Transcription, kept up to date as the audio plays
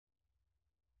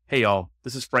Hey y'all,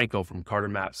 this is Franco from Carta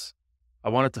Maps. I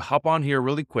wanted to hop on here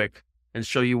really quick and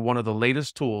show you one of the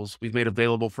latest tools we've made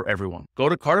available for everyone. Go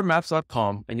to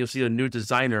cartamaps.com and you'll see a new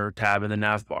designer tab in the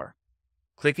nav bar.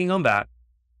 Clicking on that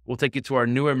will take you to our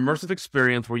new immersive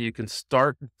experience where you can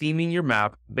start theming your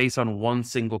map based on one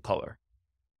single color.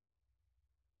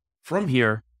 From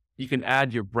here, you can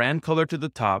add your brand color to the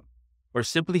top or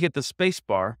simply hit the space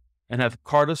bar and have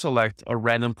Carta select a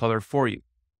random color for you.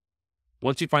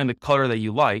 Once you find the color that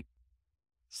you like,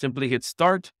 simply hit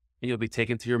start and you'll be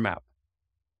taken to your map.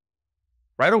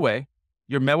 Right away,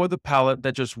 you're met with a palette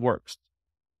that just works.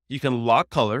 You can lock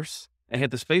colors and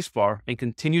hit the space bar and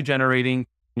continue generating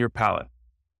your palette.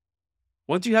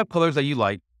 Once you have colors that you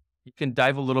like, you can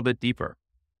dive a little bit deeper.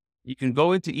 You can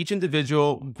go into each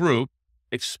individual group,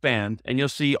 expand, and you'll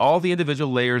see all the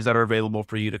individual layers that are available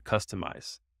for you to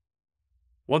customize.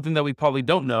 One thing that we probably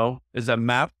don't know is that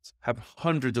maps have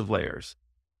hundreds of layers.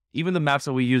 Even the maps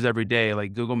that we use every day,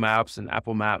 like Google Maps and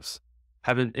Apple Maps,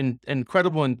 have an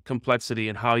incredible complexity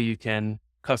in how you can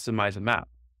customize a map.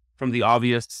 From the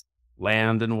obvious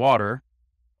land and water,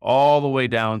 all the way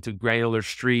down to granular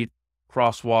street,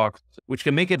 crosswalks, which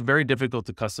can make it very difficult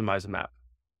to customize a map.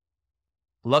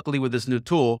 Luckily, with this new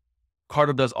tool,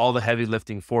 Carta does all the heavy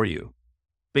lifting for you.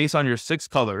 Based on your 6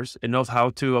 colors, it knows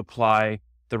how to apply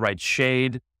the right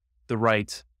shade, the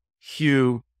right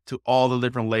hue to all the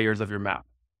different layers of your map.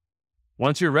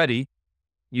 Once you're ready,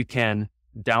 you can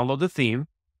download the theme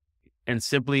and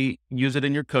simply use it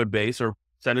in your code base or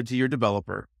send it to your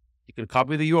developer. You can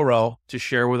copy the URL to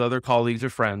share with other colleagues or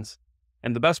friends.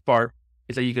 And the best part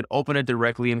is that you can open it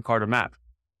directly in Carta Map.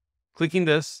 Clicking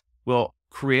this will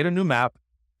create a new map,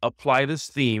 apply this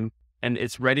theme, and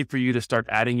it's ready for you to start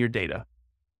adding your data.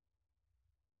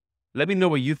 Let me know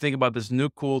what you think about this new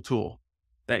cool tool.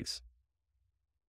 Thanks.